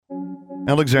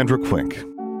Alexandra Quick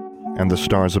and the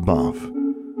Stars Above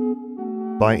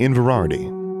by Inverarity,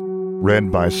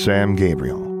 read by Sam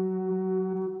Gabriel.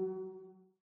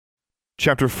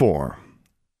 Chapter 4.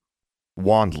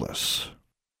 Wandless.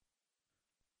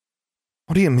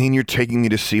 What do you mean you're taking me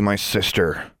to see my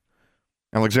sister?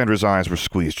 Alexandra's eyes were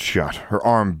squeezed shut. Her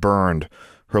arm burned.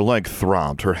 Her leg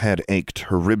throbbed. Her head ached.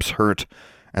 Her ribs hurt.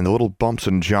 And the little bumps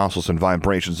and jostles and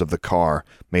vibrations of the car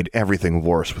made everything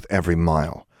worse with every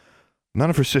mile. None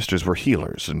of her sisters were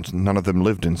healers, and none of them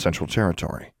lived in Central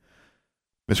Territory.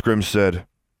 Miss Grimm said,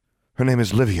 "Her name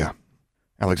is Livia."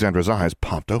 Alexandra's eyes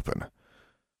popped open.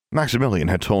 Maximilian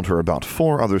had told her about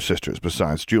 4 other sisters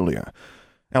besides Julia.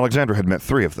 Alexandra had met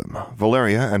 3 of them,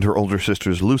 Valeria and her older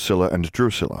sisters Lucilla and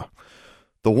Drusilla.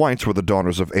 The Whites were the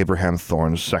daughters of Abraham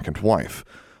Thorne's second wife.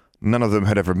 None of them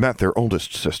had ever met their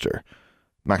oldest sister.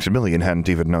 Maximilian hadn't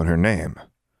even known her name.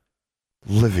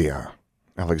 "Livia,"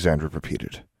 Alexandra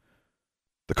repeated.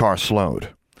 The car slowed.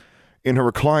 In her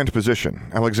reclined position,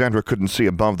 Alexandra couldn't see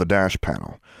above the dash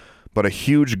panel, but a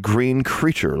huge green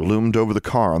creature loomed over the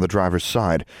car on the driver's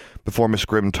side before Miss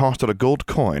Grimm tossed out a gold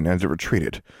coin and it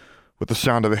retreated, with the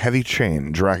sound of a heavy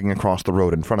chain dragging across the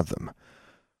road in front of them.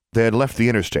 They had left the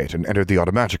interstate and entered the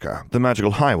Automagica, the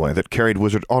magical highway that carried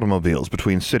wizard automobiles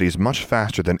between cities much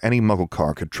faster than any Muggle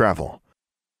car could travel.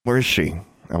 "Where is she?"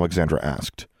 Alexandra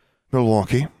asked.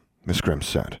 "Milwaukee," Miss Grimm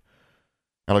said.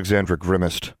 Alexandra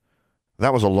grimaced.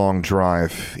 That was a long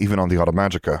drive, even on the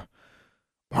Automagica.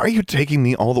 "Why are you taking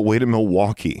me all the way to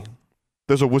Milwaukee?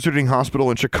 There's a wizarding hospital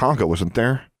in Chicago, isn't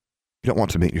there?" "You don't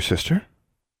want to meet your sister?"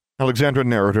 Alexandra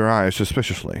narrowed her eyes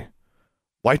suspiciously.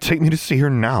 "Why take me to see her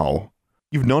now?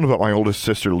 You've known about my oldest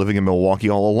sister living in Milwaukee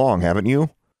all along, haven't you?"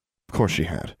 Of course she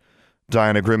had.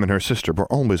 Diana Grimm and her sister were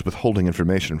always withholding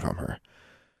information from her.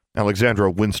 Alexandra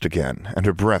winced again, and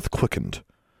her breath quickened.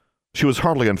 She was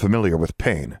hardly unfamiliar with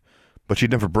pain, but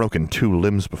she'd never broken 2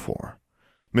 limbs before.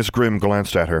 Miss Grimm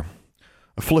glanced at her.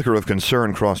 A flicker of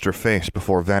concern crossed her face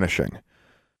before vanishing.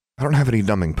 "I don't have any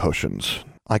numbing potions.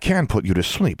 I can put you to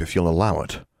sleep if you'll allow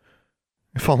it."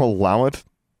 "If I'll allow it?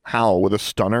 How, with a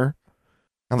stunner?"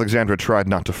 Alexandra tried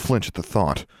not to flinch at the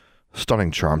thought.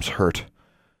 Stunning charms hurt.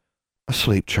 "A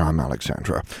sleep charm,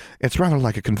 Alexandra. It's rather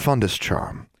like a confundus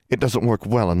charm. It doesn't work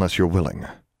well unless you're willing."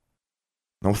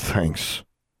 "No thanks."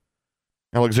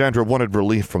 Alexandra wanted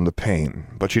relief from the pain,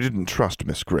 but she didn't trust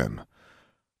Miss Grimm.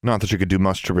 Not that she could do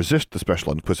much to resist the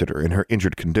Special Inquisitor in her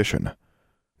injured condition.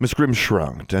 Miss Grimm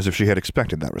shrugged, as if she had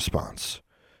expected that response.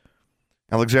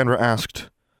 Alexandra asked,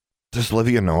 "Does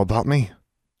Livia know about me?"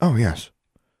 "Oh, yes."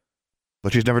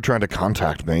 "But she's never tried to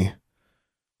contact me."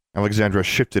 Alexandra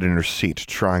shifted in her seat,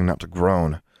 trying not to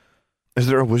groan. "Is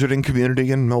there a wizarding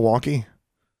community in Milwaukee?"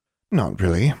 "Not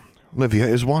really. Livia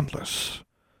is wandless."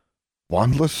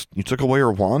 "Wandless? You took away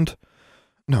her wand?"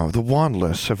 "No, the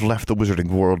wandless have left the wizarding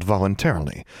world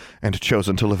voluntarily, and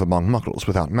chosen to live among muggles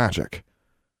without magic."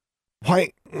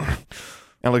 "Why—"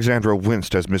 Alexandra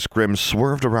winced as Miss Grimm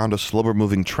swerved around a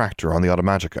slower-moving tractor on the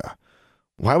Automagica.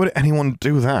 "Why would anyone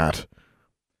do that?"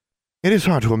 "It is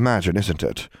hard to imagine, isn't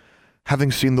it?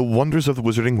 Having seen the wonders of the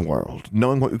wizarding world,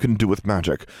 knowing what you can do with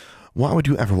magic, why would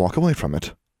you ever walk away from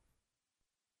it?"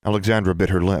 Alexandra bit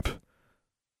her lip.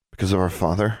 "Because of our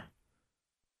father?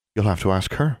 You'll have to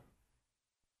ask her."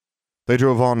 They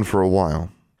drove on for a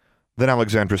while. Then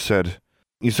Alexandra said,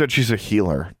 "You said she's a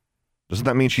healer. Doesn't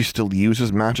that mean she still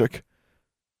uses magic?"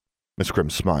 Miss Grimm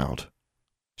smiled.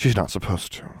 "She's not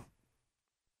supposed to."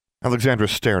 Alexandra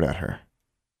stared at her.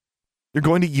 "You're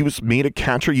going to use me to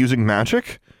catch her using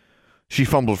magic?" She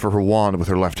fumbled for her wand with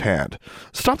her left hand.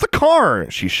 "Stop the car!"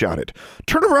 she shouted.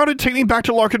 "Turn around and take me back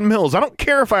to Larkin Mills. I don't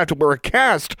care if I have to wear a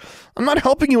cast. I'm not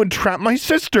helping you entrap my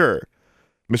sister."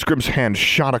 Miss Grimm's hand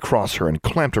shot across her and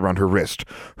clamped around her wrist,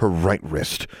 her right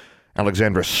wrist.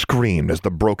 Alexandra screamed as the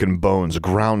broken bones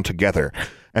ground together,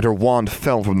 and her wand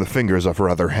fell from the fingers of her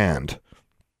other hand.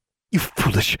 "You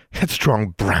foolish, headstrong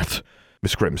brat,"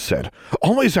 Miss Grimm said.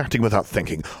 "Always acting without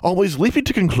thinking, always leaping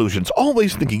to conclusions,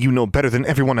 always thinking you know better than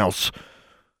everyone else."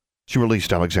 She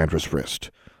released Alexandra's wrist.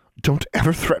 "Don't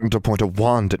ever threaten to point a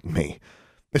wand at me,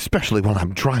 especially while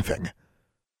I'm driving."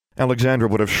 Alexandra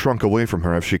would have shrunk away from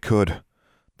her if she could.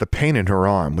 The pain in her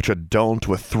arm, which had dulled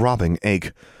to a throbbing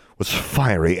ache, was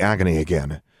fiery agony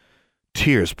again.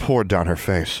 Tears poured down her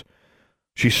face.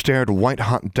 She stared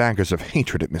white-hot daggers of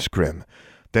hatred at Miss Grimm,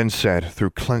 then said,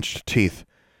 through clenched teeth,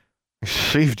 "I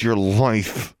saved your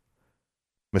life."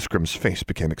 Miss Grimm's face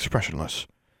became expressionless.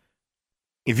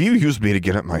 "If you used me to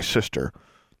get at my sister,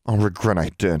 I'll regret I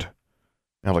did,"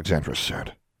 Alexandra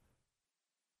said.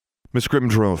 Miss Grimm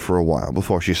drove for a while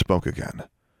before she spoke again.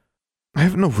 "I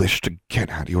have no wish to get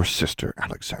at your sister,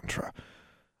 Alexandra.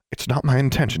 It's not my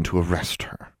intention to arrest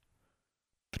her.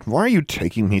 Then why are you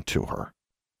taking me to her?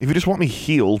 If you just want me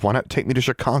healed, why not take me to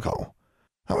Chicago?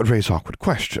 That would raise awkward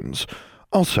questions.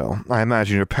 Also, I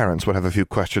imagine your parents would have a few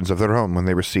questions of their own when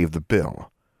they receive the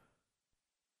bill.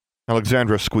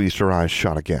 Alexandra squeezed her eyes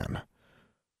shut again.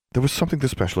 There was something the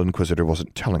Special Inquisitor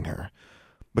wasn't telling her,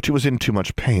 but she was in too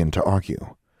much pain to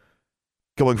argue.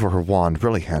 Going for her wand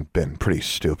really had been pretty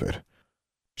stupid.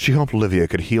 She hoped Livia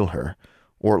could heal her,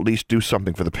 or at least do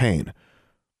something for the pain.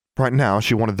 Right now,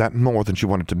 she wanted that more than she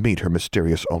wanted to meet her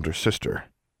mysterious older sister.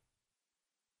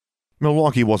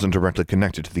 Milwaukee wasn't directly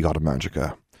connected to the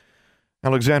Automagica.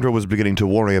 Alexandra was beginning to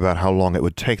worry about how long it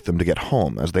would take them to get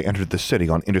home as they entered the city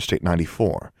on Interstate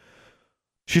 94.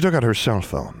 She took out her cell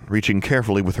phone, reaching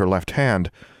carefully with her left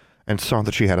hand, and saw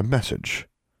that she had a message.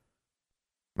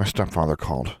 My stepfather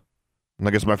called. I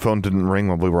guess my phone didn't ring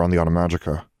while we were on the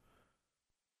Automagica.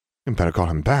 You better call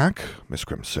him back, Miss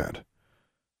Grimm said.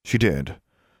 She did.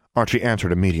 Archie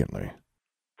answered immediately.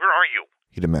 Where are you?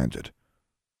 He demanded.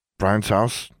 Brian's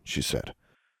house, she said.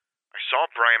 I saw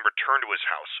Brian return to his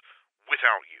house,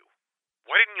 without you.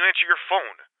 Why didn't you answer your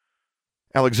phone?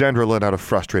 Alexandra let out a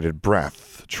frustrated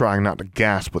breath, trying not to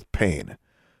gasp with pain.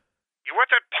 You were at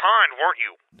that pond, weren't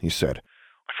you? He said.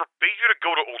 I forbade you to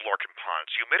go to Old Larkin Pond,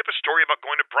 so you made up a story about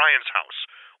going to Brian's house.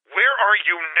 Where are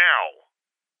you now?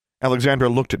 Alexandra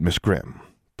looked at Miss Grimm,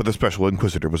 but the Special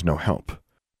Inquisitor was no help.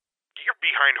 Get your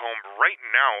behind home right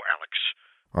now, Alex,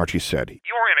 Archie said.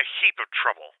 You are in a heap of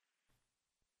trouble.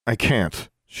 I can't,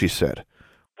 she said.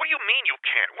 What do you mean you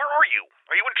can't? Where are you?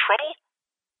 Are you in trouble?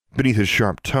 Beneath his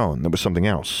sharp tone, there was something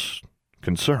else.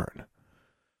 Concern.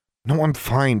 No, I'm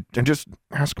fine, and just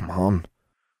ask Mom.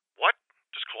 What?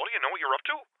 Does Claudia know what you're up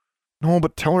to? No,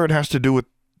 but tell her it has to do with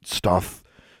stuff.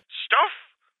 Stuff?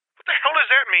 What the hell does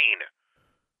that mean?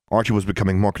 Archie was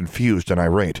becoming more confused and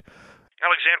irate.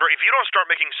 Alexandra, if you don't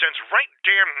start making sense right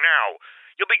damn now,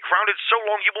 you'll be grounded so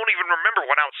long you won't even remember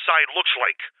what outside looks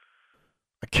like.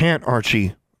 I can't,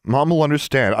 Archie. Mom will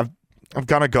understand. I've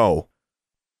got to go.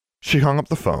 She hung up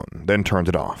the phone, then turned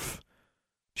it off.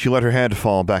 She let her head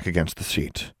fall back against the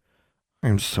seat.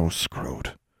 I'm so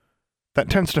screwed. That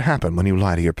tends to happen when you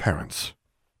lie to your parents.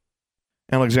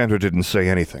 Alexandra didn't say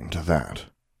anything to that.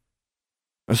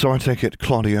 So I take it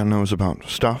Claudia knows about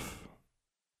stuff?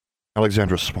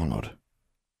 Alexandra swallowed.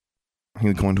 Are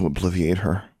you going to obliviate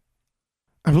her?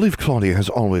 I believe Claudia has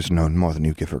always known more than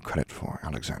you give her credit for,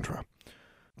 Alexandra.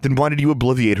 Then why did you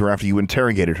obliviate her after you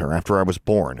interrogated her after I was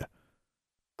born?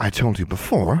 I told you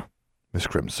before, Miss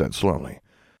Grimm said slowly,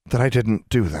 that I didn't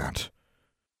do that.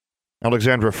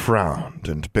 Alexandra frowned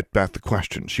and bit back the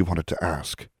question she wanted to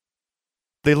ask.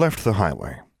 They left the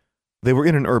highway. They were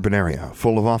in an urban area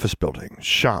full of office buildings,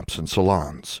 shops, and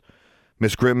salons.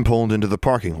 Miss Grimm pulled into the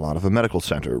parking lot of a medical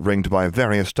center ringed by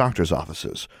various doctors'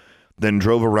 offices, then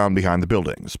drove around behind the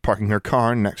buildings, parking her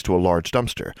car next to a large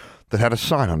dumpster that had a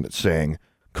sign on it saying,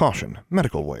 Caution,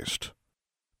 medical waste.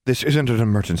 This isn't an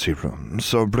emergency room,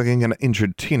 so bringing an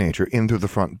injured teenager in through the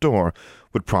front door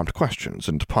would prompt questions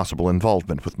and possible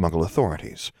involvement with Muggle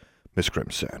authorities, Miss Grimm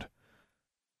said.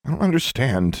 I don't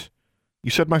understand. You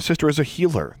said my sister is a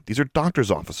healer. These are doctors'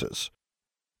 offices.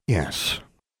 Yes.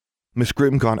 Miss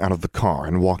Grimm got out of the car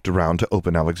and walked around to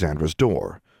open Alexandra's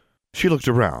door. She looked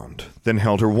around, then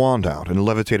held her wand out and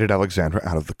levitated Alexandra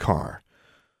out of the car.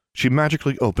 She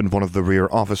magically opened one of the rear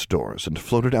office doors and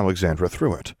floated Alexandra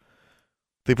through it.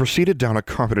 They proceeded down a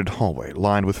carpeted hallway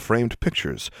lined with framed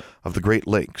pictures of the Great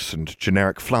Lakes and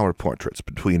generic flower portraits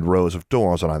between rows of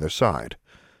doors on either side.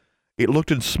 It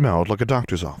looked and smelled like a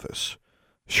doctor's office.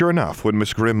 Sure enough, when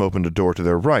Miss Grimm opened a door to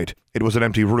their right, it was an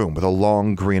empty room with a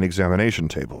long green examination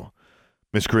table.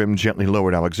 Miss Grimm gently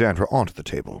lowered Alexandra onto the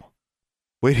table.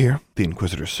 Wait here, the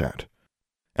Inquisitor said.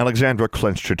 Alexandra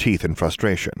clenched her teeth in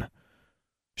frustration.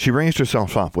 She raised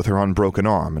herself up with her unbroken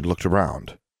arm and looked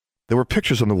around. There were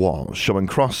pictures on the walls showing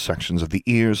cross-sections of the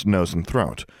ears, nose, and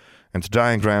throat, and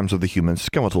diagrams of the human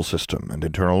skeletal system and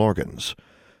internal organs.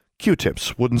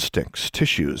 Q-tips, wooden sticks,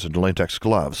 tissues, and latex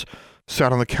gloves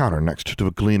sat on the counter next to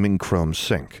a gleaming chrome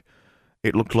sink.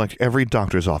 It looked like every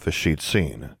doctor's office she'd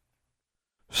seen.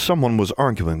 Someone was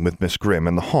arguing with Miss Grimm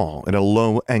in the hall in a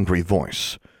low, angry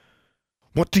voice.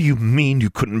 What do you mean you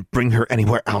couldn't bring her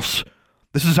anywhere else?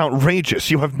 This is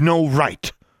outrageous. You have no right.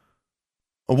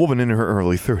 A woman in her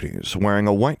early 30s, wearing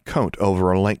a white coat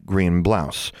over a light green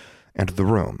blouse, entered the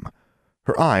room.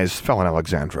 Her eyes fell on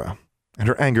Alexandra, and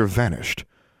her anger vanished,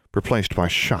 replaced by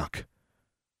shock.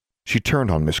 She turned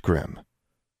on Miss Grimm.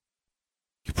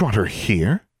 You brought her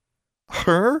here?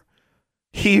 Her?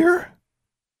 Here?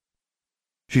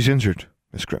 She's injured,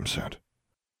 Miss Grimm said.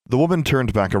 The woman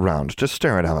turned back around to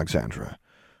stare at Alexandra.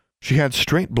 She had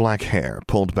straight black hair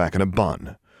pulled back in a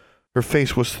bun. Her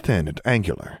face was thin and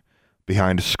angular.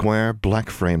 Behind square,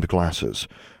 black-framed glasses,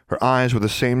 her eyes were the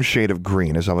same shade of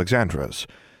green as Alexandra's,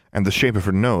 and the shape of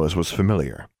her nose was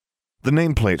familiar. The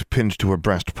nameplate pinned to her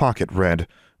breast pocket read,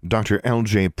 Dr.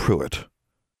 L.J. Pruitt.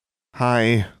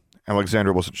 Hi.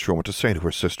 Alexandra wasn't sure what to say to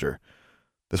her sister.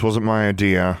 This wasn't my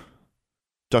idea.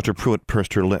 Dr. Pruitt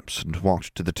pursed her lips and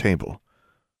walked to the table.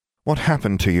 What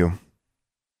happened to you?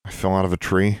 I fell out of a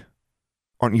tree.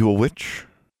 Aren't you a witch?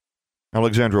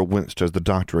 Alexandra winced as the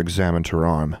doctor examined her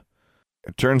arm.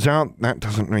 It turns out that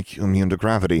doesn't make you immune to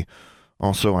gravity.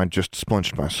 Also, I just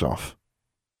splintched myself.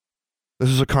 This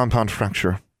is a compound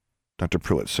fracture, Dr.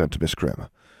 Pruitt said to Miss Grimm.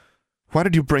 Why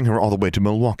did you bring her all the way to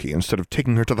Milwaukee instead of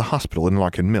taking her to the hospital in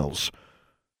Larkin Mills?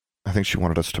 I think she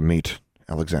wanted us to meet,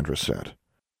 Alexandra said.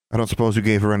 I don't suppose you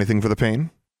gave her anything for the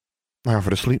pain? I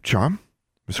offered a sleep charm,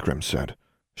 Miss Grimm said.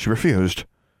 She refused.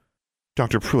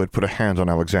 Dr. Pruitt put a hand on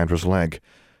Alexandra's leg,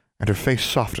 and her face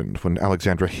softened when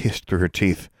Alexandra hissed through her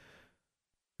teeth.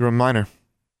 You're a minor.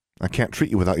 I can't treat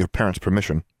you without your parents'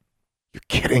 permission. You're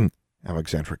kidding,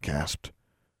 Alexandra gasped.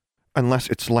 Unless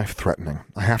it's life-threatening,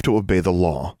 I have to obey the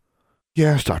law.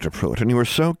 Yes, Dr. Pruitt, and you are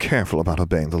so careful about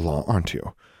obeying the law, aren't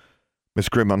you? Miss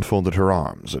Grimm unfolded her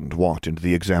arms and walked into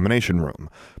the examination room,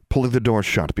 pulling the door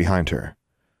shut behind her.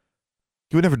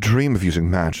 You would never dream of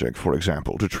using magic, for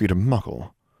example, to treat a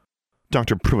muggle.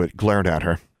 Dr. Pruitt glared at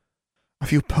her. A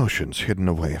few potions hidden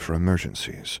away for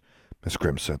emergencies, Miss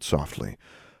Grimm said softly.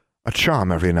 A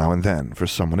charm every now and then for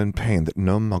someone in pain that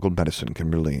no muggle medicine can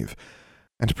relieve.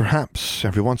 And perhaps,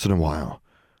 every once in a while,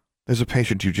 there's a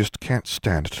patient you just can't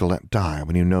stand to let die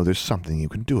when you know there's something you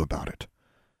can do about it.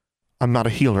 I'm not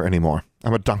a healer anymore.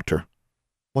 I'm a doctor.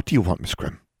 What do you want, Miss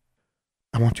Grimm?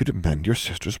 I want you to mend your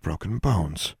sister's broken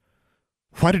bones.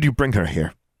 Why did you bring her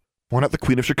here? Why not the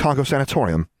Queen of Chicago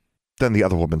Sanatorium? Then the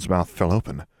other woman's mouth fell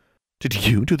open. Did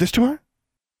you do this to her?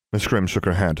 Miss Grimm shook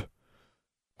her head.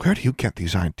 Where do you get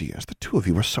these ideas? The two of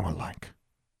you are so alike.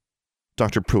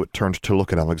 Dr. Pruitt turned to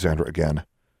look at Alexandra again.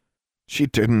 She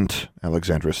didn't,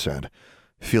 Alexandra said,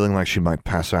 feeling like she might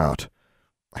pass out.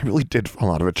 I really did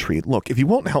fall out of a tree. Look, if you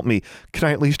won't help me, can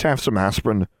I at least have some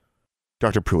aspirin?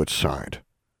 Dr. Pruitt sighed.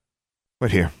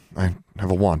 Wait here. I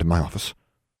have a wand in my office.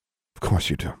 Of course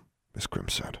you do, Miss Grimm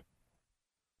said.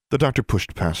 The doctor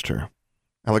pushed past her.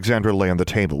 Alexandra lay on the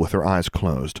table with her eyes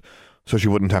closed, so she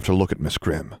wouldn't have to look at Miss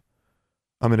Grimm.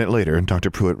 A minute later, Dr.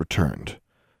 Pruitt returned.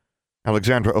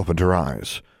 Alexandra opened her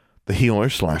eyes. The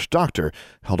healer/doctor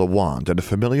held a wand and a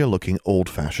familiar-looking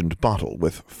old-fashioned bottle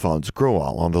with Fudd's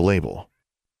Growl on the label.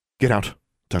 Get out,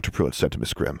 Dr. Pruitt said to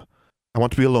Miss Grimm. I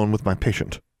want to be alone with my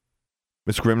patient.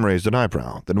 Miss Grimm raised an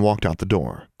eyebrow, then walked out the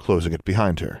door, closing it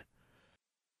behind her.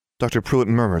 Dr. Pruitt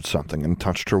murmured something and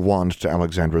touched her wand to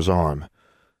Alexandra's arm.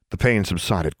 The pain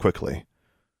subsided quickly.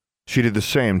 She did the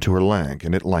same to her leg,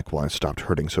 and it likewise stopped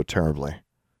hurting so terribly.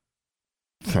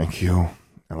 Thank you,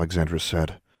 Alexandra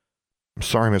said. I'm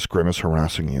sorry Miss Grimm is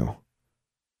harassing you.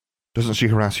 Doesn't she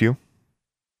harass you?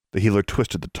 The healer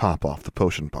twisted the top off the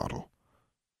potion bottle.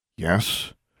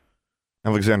 Yes?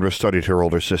 Alexandra studied her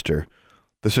older sister,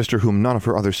 the sister whom none of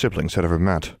her other siblings had ever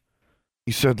met.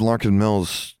 You said Larkin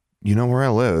Mills. You know where I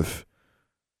live.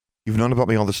 You've known about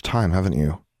me all this time, haven't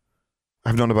you?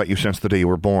 I've known about you since the day you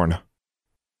were born.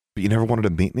 But you never wanted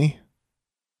to meet me?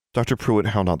 Dr. Pruitt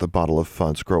held out the bottle of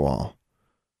Fudd's Growl.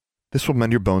 This will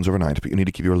mend your bones overnight, but you need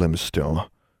to keep your limbs still,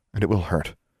 and it will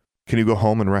hurt. Can you go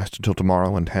home and rest until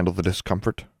tomorrow and handle the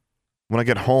discomfort? When I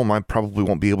get home, I probably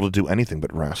won't be able to do anything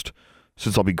but rest,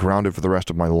 since I'll be grounded for the rest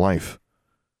of my life.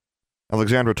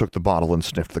 Alexandra took the bottle and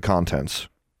sniffed the contents.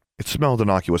 It smelled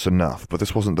innocuous enough, but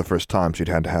this wasn't the first time she'd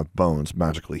had to have bones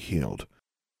magically healed.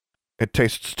 It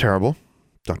tastes terrible,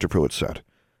 Dr. Pruitt said.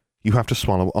 You have to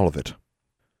swallow all of it.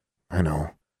 I know.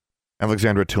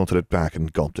 Alexandra tilted it back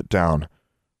and gulped it down.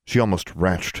 She almost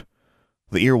retched.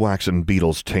 The earwax and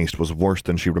beetle's taste was worse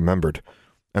than she remembered,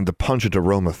 and the pungent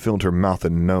aroma filled her mouth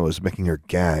and nose, making her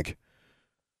gag.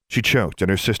 She choked, and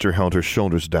her sister held her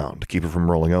shoulders down to keep her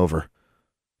from rolling over.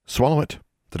 Swallow it,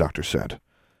 the doctor said.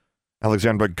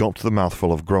 Alexandra gulped the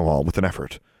mouthful of Growl with an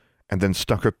effort, and then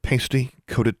stuck her pasty,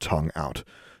 coated tongue out,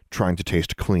 trying to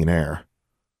taste clean air.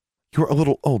 You're a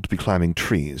little old to be climbing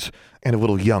trees, and a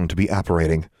little young to be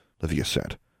apparating, Livia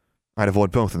said. I'd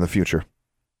avoid both in the future.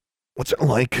 What's it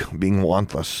like, being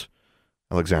wandless?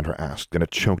 Alexandra asked in a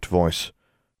choked voice.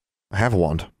 I have a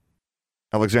wand.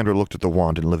 Alexandra looked at the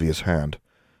wand in Livia's hand.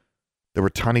 There were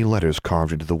tiny letters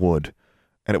carved into the wood,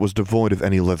 and it was devoid of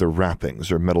any leather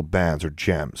wrappings or metal bands or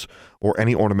gems, or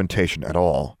any ornamentation at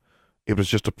all. It was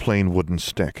just a plain wooden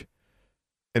stick.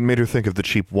 It made her think of the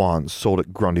cheap wands sold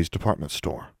at Grundy's department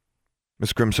store.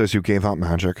 Miss Grimm says you gave up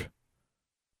magic.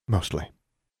 Mostly.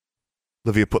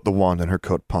 Livia put the wand in her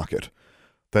coat pocket,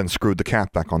 then screwed the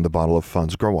cap back on the bottle of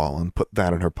Fun's Growall and put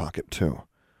that in her pocket too.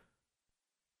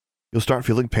 You'll start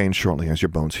feeling pain shortly as your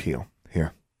bones heal.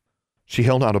 Here. She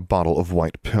held out a bottle of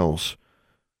white pills.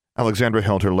 Alexandra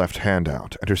held her left hand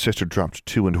out, and her sister dropped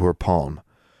 2 into her palm.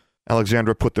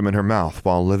 Alexandra put them in her mouth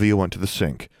while Livia went to the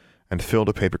sink and filled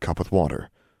a paper cup with water,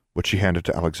 which she handed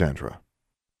to Alexandra.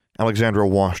 Alexandra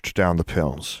washed down the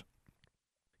pills.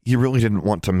 You really didn't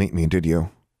want to meet me, did you?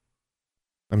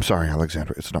 I'm sorry,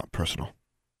 Alexandra, it's not personal.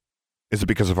 Is it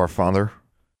because of our father?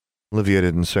 Livia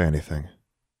didn't say anything.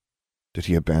 Did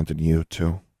he abandon you,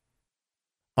 too?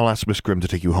 I'll ask Miss Grimm to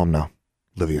take you home now,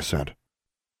 Livia said.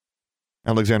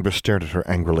 Alexandra stared at her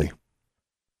angrily.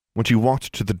 When she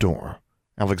walked to the door,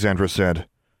 Alexandra said,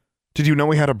 Did you know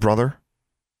he had a brother?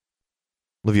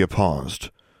 Livia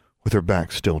paused, with her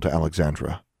back still to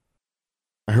Alexandra.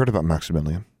 I heard about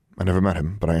Maximilian. I never met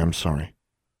him, but I am sorry.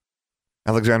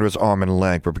 Alexandra's arm and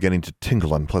leg were beginning to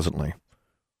tingle unpleasantly.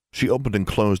 She opened and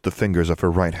closed the fingers of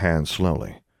her right hand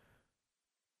slowly.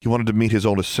 He wanted to meet his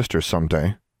oldest sister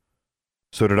someday.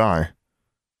 So did I.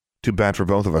 Too bad for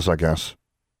both of us, I guess.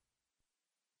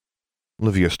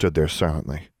 Livia stood there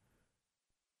silently.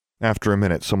 After a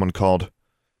minute, someone called,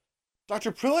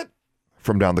 Dr. Pruitt?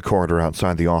 From down the corridor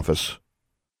outside the office.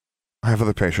 I have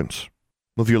other patients.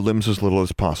 Move your limbs as little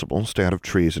as possible, stay out of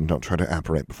trees, and don't try to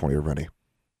apparate before you're ready.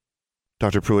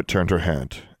 Dr. Pruitt turned her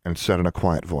head and said in a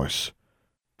quiet voice,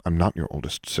 I'm not your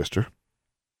oldest sister.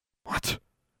 What?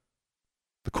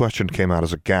 The question came out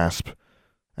as a gasp,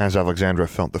 as Alexandra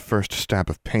felt the first stab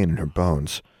of pain in her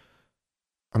bones.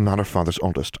 I'm not our father's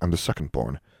oldest, I'm the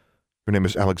second-born. Your name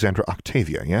is Alexandra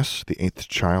Octavia, yes? The 8th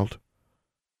child?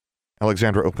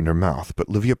 Alexandra opened her mouth, but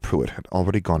Livia Pruitt had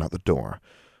already gone out the door,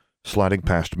 sliding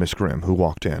past Miss Grimm, who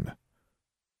walked in.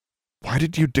 Why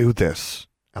did you do this?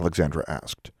 Alexandra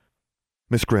asked.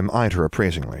 Miss Grimm eyed her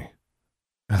appraisingly.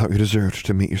 I thought you deserved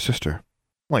to meet your sister.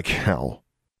 Like hell.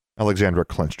 Alexandra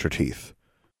clenched her teeth.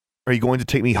 Are you going to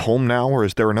take me home now, or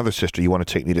is there another sister you want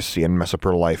to take me to see and mess up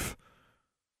her life?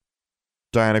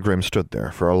 Diana Grimm stood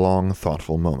there for a long,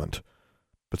 thoughtful moment,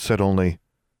 but said only,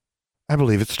 I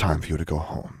believe it's time for you to go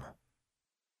home.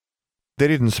 They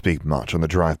didn't speak much on the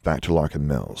drive back to Larkin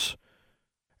Mills.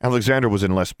 Alexandra was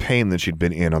in less pain than she'd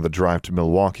been in on the drive to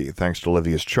Milwaukee, thanks to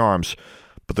Livia's charms,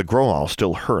 but the Growall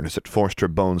still hurt as it forced her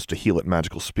bones to heal at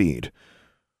magical speed.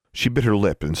 She bit her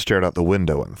lip and stared out the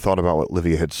window and thought about what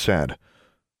Livia had said.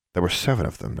 There were 7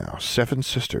 of them now, 7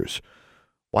 sisters.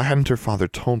 Why hadn't her father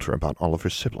told her about all of her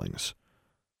siblings?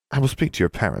 I will speak to your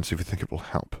parents if you think it will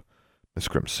help, Miss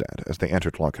Grimm said, as they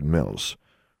entered Larkin Mills.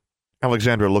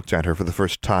 Alexandra looked at her for the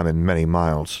first time in many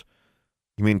miles.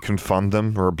 You mean confund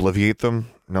them or obliviate them?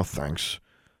 No thanks.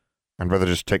 I'd rather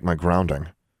just take my grounding.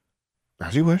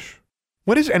 As you wish.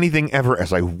 When is anything ever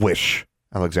as I wish?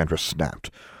 Alexandra snapped.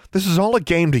 This is all a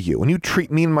game to you, and you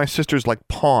treat me and my sisters like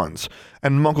pawns,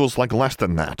 and muggles like less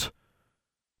than that.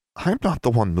 I'm not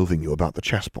the one moving you about the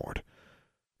chessboard.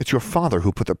 It's your father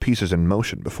who put the pieces in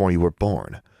motion before you were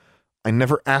born. I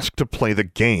never asked to play the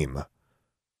game.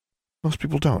 Most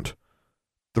people don't.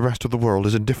 The rest of the world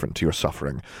is indifferent to your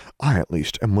suffering. I, at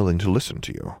least, am willing to listen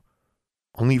to you.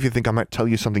 Only if you think I might tell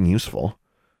you something useful.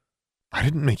 I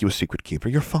didn't make you a secret keeper.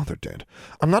 Your father did.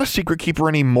 I'm not a secret keeper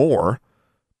anymore.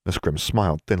 Miss Grimm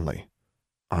smiled thinly.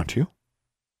 Aren't you?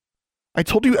 I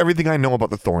told you everything I know about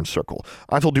the Thorn Circle.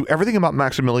 I told you everything about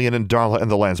Maximilian and Darla and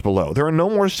the lands below. There are no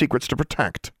more secrets to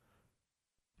protect.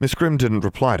 Miss Grimm didn't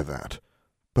reply to that,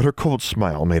 but her cold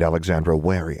smile made Alexandra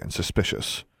wary and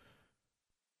suspicious.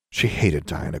 She hated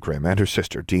Diana Grimm and her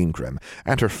sister, Dean Grimm,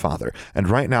 and her father, and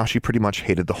right now she pretty much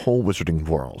hated the whole wizarding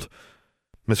world.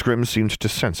 Miss Grimm seemed to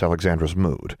sense Alexandra's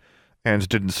mood, and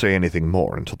didn't say anything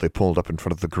more until they pulled up in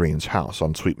front of the Greens' house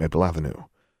on Sweet Maple Avenue.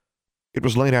 It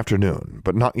was late afternoon,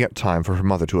 but not yet time for her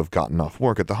mother to have gotten off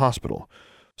work at the hospital,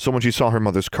 so when she saw her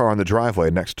mother's car in the driveway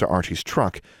next to Archie's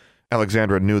truck,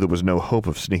 Alexandra knew there was no hope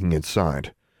of sneaking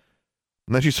inside.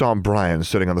 And then she saw Brian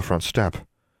sitting on the front step.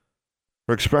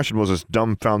 Her expression was as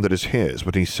dumbfounded as his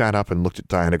when he sat up and looked at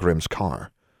Diana Grimm's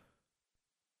car.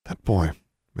 That boy,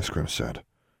 Miss Grimm said.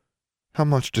 How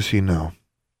much does he know?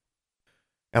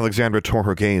 Alexandra tore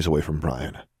her gaze away from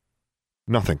Brian.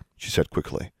 Nothing, she said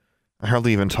quickly. I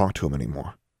hardly even talk to him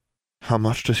anymore. How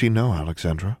much does he know,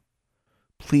 Alexandra?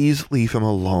 Please leave him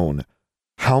alone.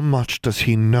 How much does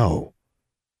he know?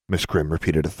 Miss Grimm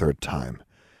repeated a 3rd time,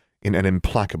 in an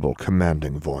implacable,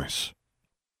 commanding voice.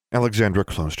 Alexandra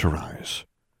closed her eyes.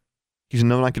 He's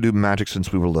known I could do magic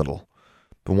since we were little,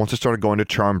 but once I started going to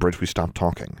Charmbridge, we stopped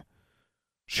talking.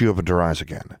 She opened her eyes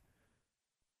again.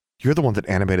 You're the one that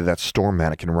animated that store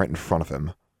mannequin right in front of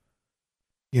him.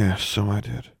 Yes, so I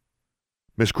did.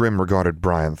 Miss Grimm regarded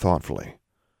Brian thoughtfully.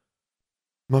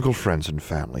 Muggle friends and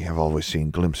family have always seen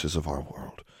glimpses of our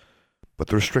world, but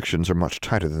the restrictions are much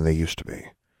tighter than they used to be.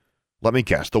 Let me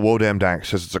guess, the Wodammed Act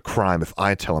says it's a crime if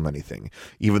I tell him anything,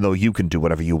 even though you can do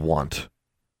whatever you want.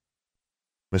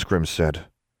 Miss Grimm said,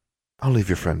 I'll leave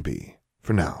your friend be,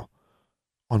 for now,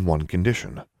 on one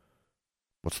condition.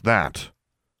 What's that?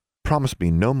 Promise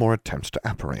me no more attempts to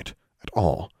apparate, at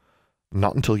all.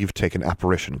 Not until you've taken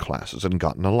apparition classes and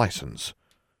gotten a license.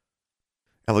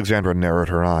 Alexandra narrowed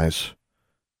her eyes.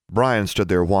 Brian stood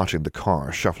there watching the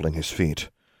car, shuffling his feet.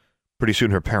 Pretty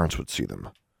soon her parents would see them.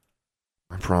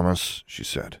 I promise, she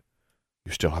said.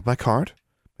 You still have my card?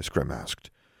 Miss Grimm asked.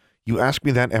 You ask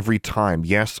me that every time.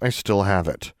 Yes, I still have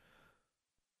it.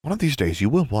 One of these days you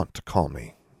will want to call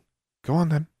me. Go on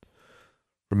then.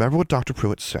 Remember what Dr.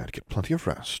 Pruitt said. Get plenty of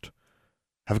rest.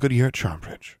 Have a good year at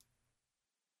Charmbridge.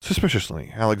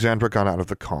 Suspiciously, Alexandra got out of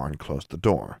the car and closed the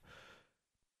door.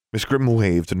 Miss Grimm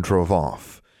waved and drove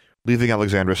off, leaving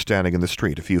Alexandra standing in the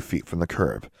street a few feet from the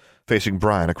curb, facing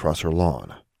Brian across her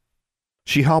lawn.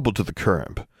 She hobbled to the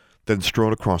curb, then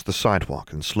strode across the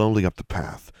sidewalk and slowly up the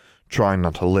path, trying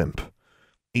not to limp.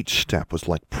 Each step was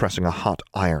like pressing a hot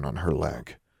iron on her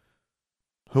leg.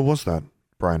 Who was that?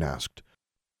 Brian asked.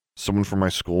 Someone from my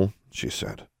school, she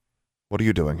said. What are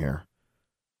you doing here?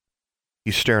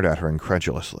 He stared at her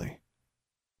incredulously.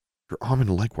 Your arm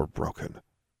and leg were broken.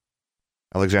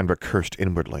 Alexandra cursed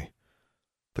inwardly.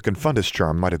 The Confundus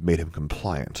charm might have made him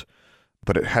compliant,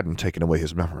 but it hadn't taken away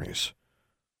his memories.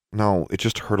 No, it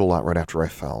just hurt a lot right after I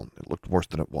fell. It looked worse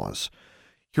than it was.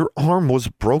 Your arm was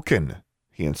broken,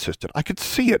 he insisted. I could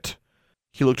see it.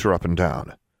 He looked her up and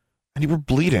down. And you were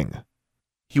bleeding.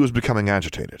 He was becoming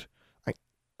agitated.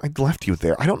 I left you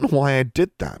there. I don't know why I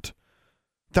did that.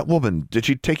 That woman, did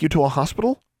she take you to a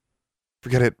hospital?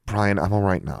 Forget it, Brian. I'm all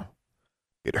right now.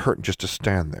 It hurt just to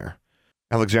stand there.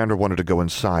 Alexandra wanted to go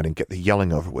inside and get the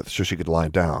yelling over with so she could lie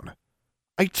down.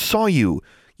 I saw you.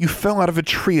 You fell out of a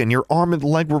tree and your arm and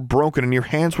leg were broken and your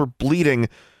hands were bleeding.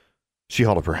 She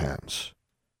held up her hands.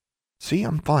 See,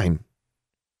 I'm fine.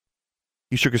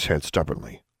 He shook his head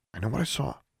stubbornly. I know what I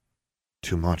saw.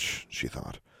 Too much, she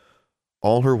thought.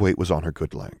 All her weight was on her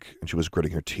good leg, and she was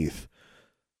gritting her teeth.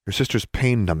 Her sister's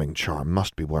pain-numbing charm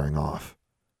must be wearing off.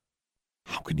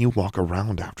 How can you walk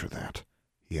around after that?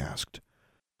 He asked.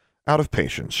 Out of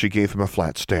patience, she gave him a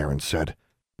flat stare and said,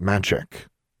 Magic.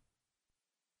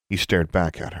 He stared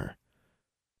back at her.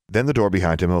 Then the door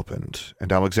behind him opened,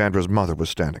 and Alexandra's mother was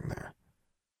standing there.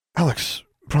 Alex,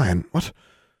 Brian, what?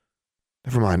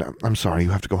 Never mind, I'm sorry, you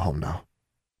have to go home now.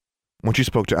 When she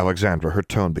spoke to Alexandra, her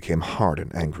tone became hard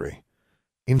and angry.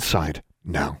 Inside,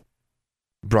 now.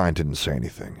 Brian didn't say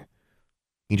anything.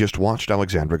 He just watched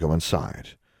Alexandra go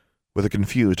inside, with a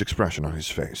confused expression on his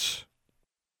face.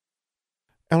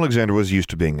 Alexandra was used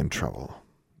to being in trouble.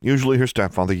 Usually her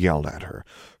stepfather yelled at her,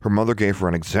 her mother gave her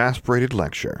an exasperated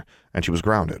lecture, and she was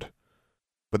grounded.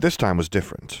 But this time was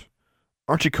different.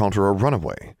 Archie called her a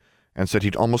runaway, and said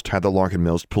he'd almost had the Larkin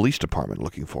Mills Police Department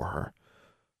looking for her.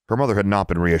 Her mother had not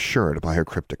been reassured by her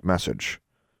cryptic message.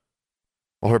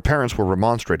 While her parents were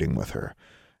remonstrating with her,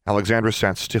 Alexandra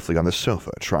sat stiffly on the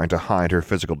sofa, trying to hide her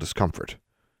physical discomfort.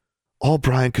 All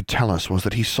Brian could tell us was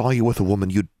that he saw you with a woman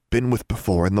you'd been with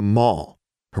before in the mall,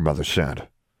 her mother said.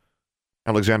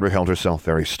 Alexandra held herself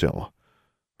very still.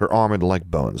 Her arm and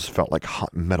leg bones felt like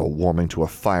hot metal warming to a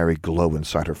fiery glow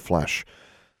inside her flesh,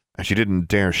 and she didn't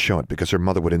dare show it because her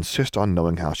mother would insist on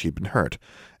knowing how she'd been hurt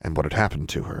and what had happened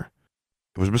to her.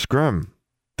 It was Miss Grimm.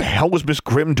 The hell was Miss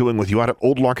Grimm doing with you out at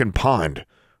Old Larkin Pond?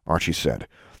 Archie said.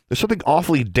 There's something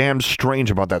awfully damned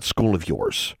strange about that school of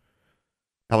yours.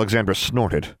 Alexandra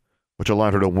snorted, which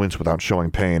allowed her to wince without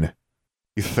showing pain.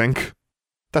 You think?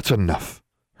 That's enough,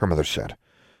 her mother said.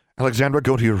 Alexandra,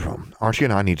 go to your room. Archie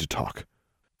and I need to talk.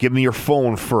 Give me your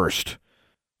phone first.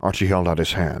 Archie held out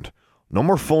his hand. No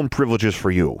more phone privileges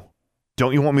for you.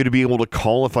 Don't you want me to be able to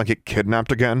call if I get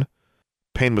kidnapped again?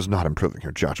 Pain was not improving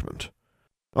her judgment.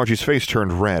 Archie's face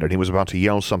turned red and he was about to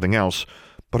yell something else,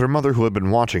 but her mother, who had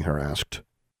been watching her, asked,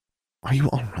 Are you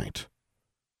all right?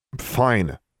 I'm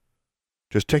fine.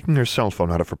 Just taking her cell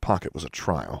phone out of her pocket was a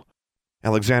trial.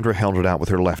 Alexandra held it out with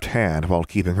her left hand while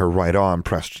keeping her right arm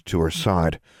pressed to her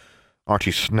side.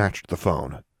 Archie snatched the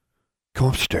phone. Go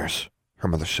upstairs, her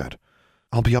mother said.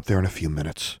 I'll be up there in a few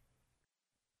minutes.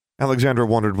 Alexandra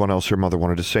wondered what else her mother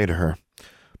wanted to say to her,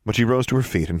 but she rose to her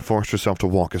feet and forced herself to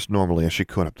walk as normally as she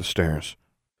could up the stairs.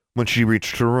 When she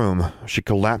reached her room, she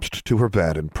collapsed to her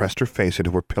bed and pressed her face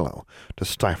into her pillow to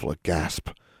stifle a gasp.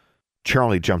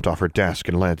 Charlie jumped off her desk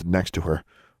and landed next to her.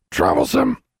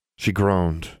 Troublesome, She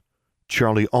groaned.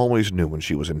 Charlie always knew when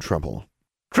she was in trouble.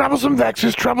 "Troublesome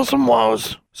vexes, troublesome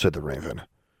woes," said the raven.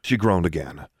 She groaned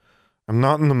again. "I'm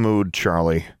not in the mood,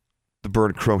 Charlie." The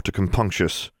bird croaked a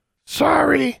compunctious,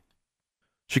 "Sorry."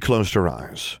 She closed her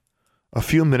eyes. A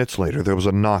few minutes later, there was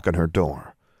a knock on her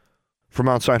door. From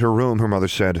outside her room, her mother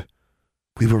said,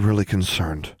 "We were really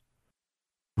concerned."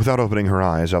 Without opening her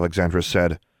eyes, Alexandra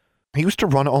said, "I used to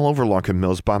run all over Larkin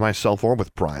Mills by myself or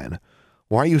with Brian.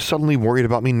 Why are you suddenly worried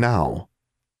about me now?"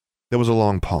 There was a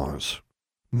long pause.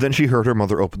 Then she heard her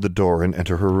mother open the door and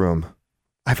enter her room.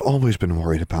 "I've always been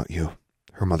worried about you,"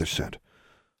 her mother said.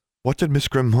 "What did Miss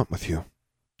Grimm want with you?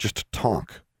 Just to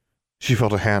talk?" She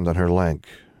felt a hand on her leg.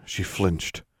 She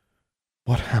flinched.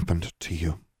 "What happened to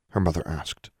you?" her mother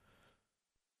asked.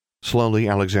 Slowly,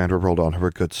 Alexandra rolled on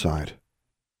her good side.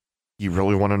 "You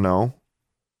really want to know?"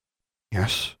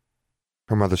 "Yes."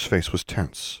 Her mother's face was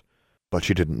tense, but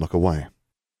she didn't look away.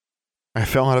 "I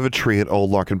fell out of a tree at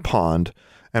Old Larkin Pond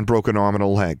and broke an arm and a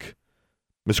leg.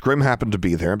 Miss Grimm happened to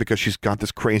be there because she's got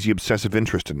this crazy obsessive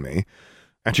interest in me,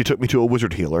 and she took me to a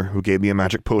wizard healer who gave me a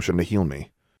magic potion to heal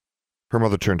me." Her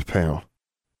mother turned pale.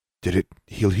 "Did it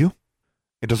heal you?"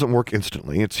 "It doesn't work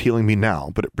instantly. It's healing me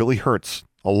now, but it really hurts.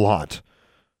 A lot.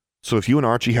 So if you and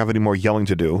Archie have any more yelling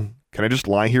to do, can I just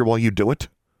lie here while you do it?"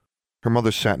 Her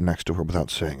mother sat next to her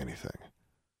without saying anything.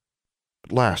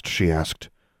 At last she asked,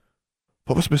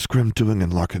 "What was Miss Grimm doing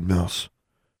in Larkin Mills?"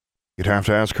 "You'd have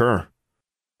to ask her."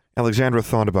 Alexandra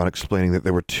thought about explaining that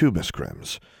there were two Miss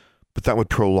Grimms, but that would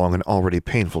prolong an already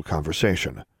painful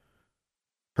conversation.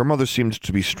 Her mother seemed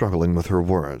to be struggling with her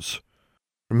words.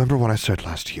 "Remember what I said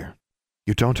last year?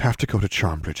 You don't have to go to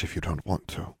Charmbridge if you don't want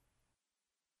to."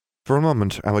 For a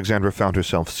moment, Alexandra found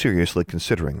herself seriously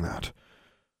considering that.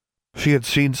 She had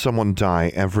seen someone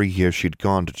die every year she'd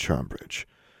gone to Charmbridge.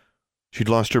 She'd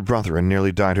lost her brother and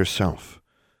nearly died herself.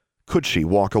 Could she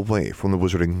walk away from the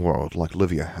wizarding world like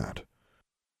Livia had?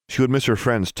 She would miss her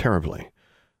friends terribly,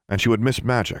 and she would miss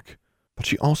magic, but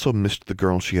she also missed the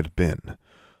girl she had been,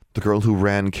 the girl who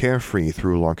ran carefree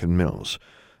through Larkin Mills,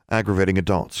 aggravating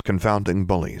adults, confounding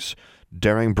bullies,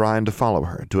 daring Brian to follow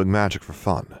her, doing magic for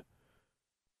fun.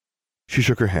 She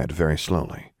shook her head very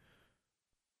slowly.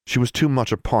 She was too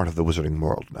much a part of the wizarding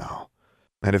world now,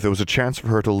 and if there was a chance for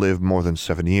her to live more than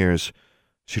 7 years,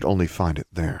 she'd only find it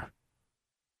there.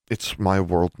 "It's my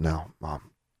world now,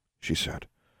 Mom," she said,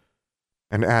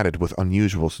 and added with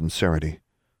unusual sincerity,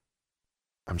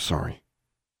 "I'm sorry."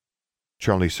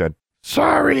 Charlie said,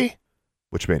 "Sorry,"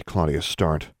 which made Claudia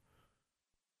start.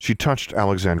 She touched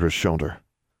Alexandra's shoulder.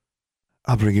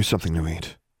 "I'll bring you something to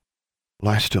eat.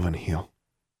 Lie still and heal."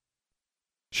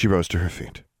 She rose to her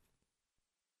feet.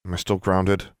 "Am I still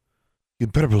grounded?"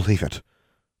 "You'd better believe it.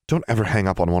 Don't ever hang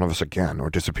up on one of us again or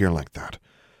disappear like that.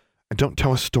 And don't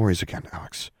tell us stories again,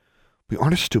 Alex. We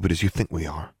aren't as stupid as you think we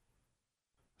are."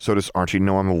 "So does Archie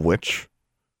know I'm a witch?"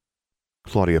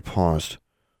 Claudia paused.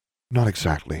 "Not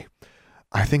exactly.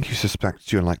 I think he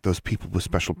suspects you're like those people with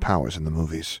special powers in the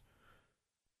movies."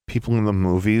 "People in the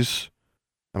movies?"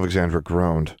 Alexandra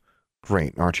groaned.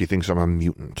 "Great, Archie thinks I'm a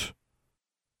mutant."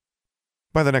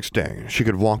 By the next day, she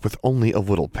could walk with only a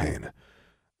little pain,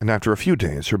 and after a few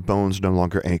days her bones no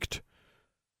longer ached.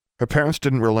 Her parents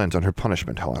didn't relent on her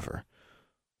punishment, however.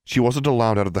 She wasn't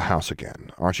allowed out of the house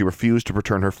again. Archie refused to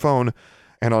return her phone,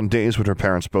 and on days when her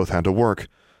parents both had to work,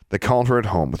 they called her at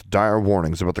home with dire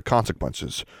warnings about the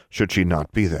consequences should she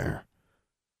not be there.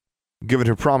 Given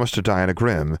her promise to Diana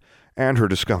Grimm, and her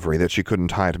discovery that she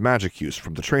couldn't hide magic use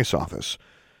from the trace office,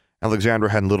 Alexandra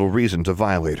had little reason to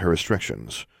violate her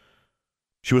restrictions.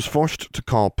 She was forced to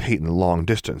call Peyton long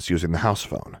distance using the house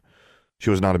phone.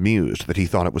 She was not amused that he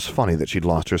thought it was funny that she'd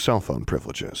lost her cell phone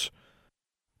privileges.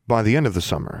 By the end of the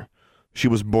summer, she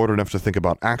was bored enough to think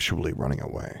about actually running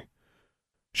away.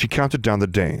 She counted down the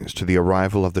days to the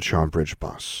arrival of the Charmbridge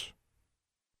bus.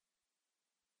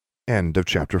 End of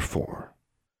Chapter 4.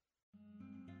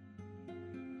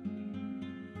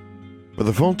 For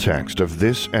the full text of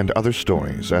this and other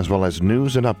stories, as well as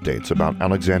news and updates about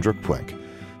Alexandra Quick,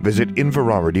 visit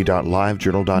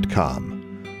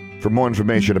infirarity.livejournal.com. For more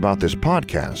information about this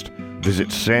podcast, visit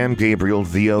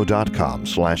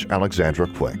samgabrielvo.com/Alexandra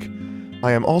Quick.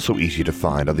 I am also easy to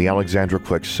find on the Alexandra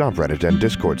Quick subreddit and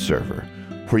Discord server,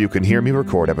 where you can hear me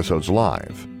record episodes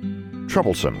live.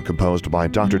 Troublesome, composed by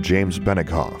Dr. James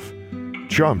Benighoff.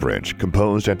 Charmbridge,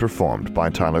 composed and performed by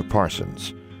Tyler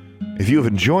Parsons. If you have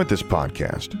enjoyed this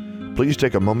podcast, please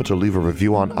take a moment to leave a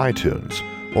review on iTunes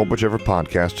or whichever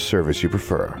podcast service you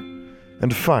prefer.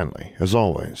 And finally, as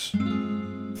always,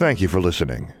 thank you for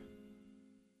listening.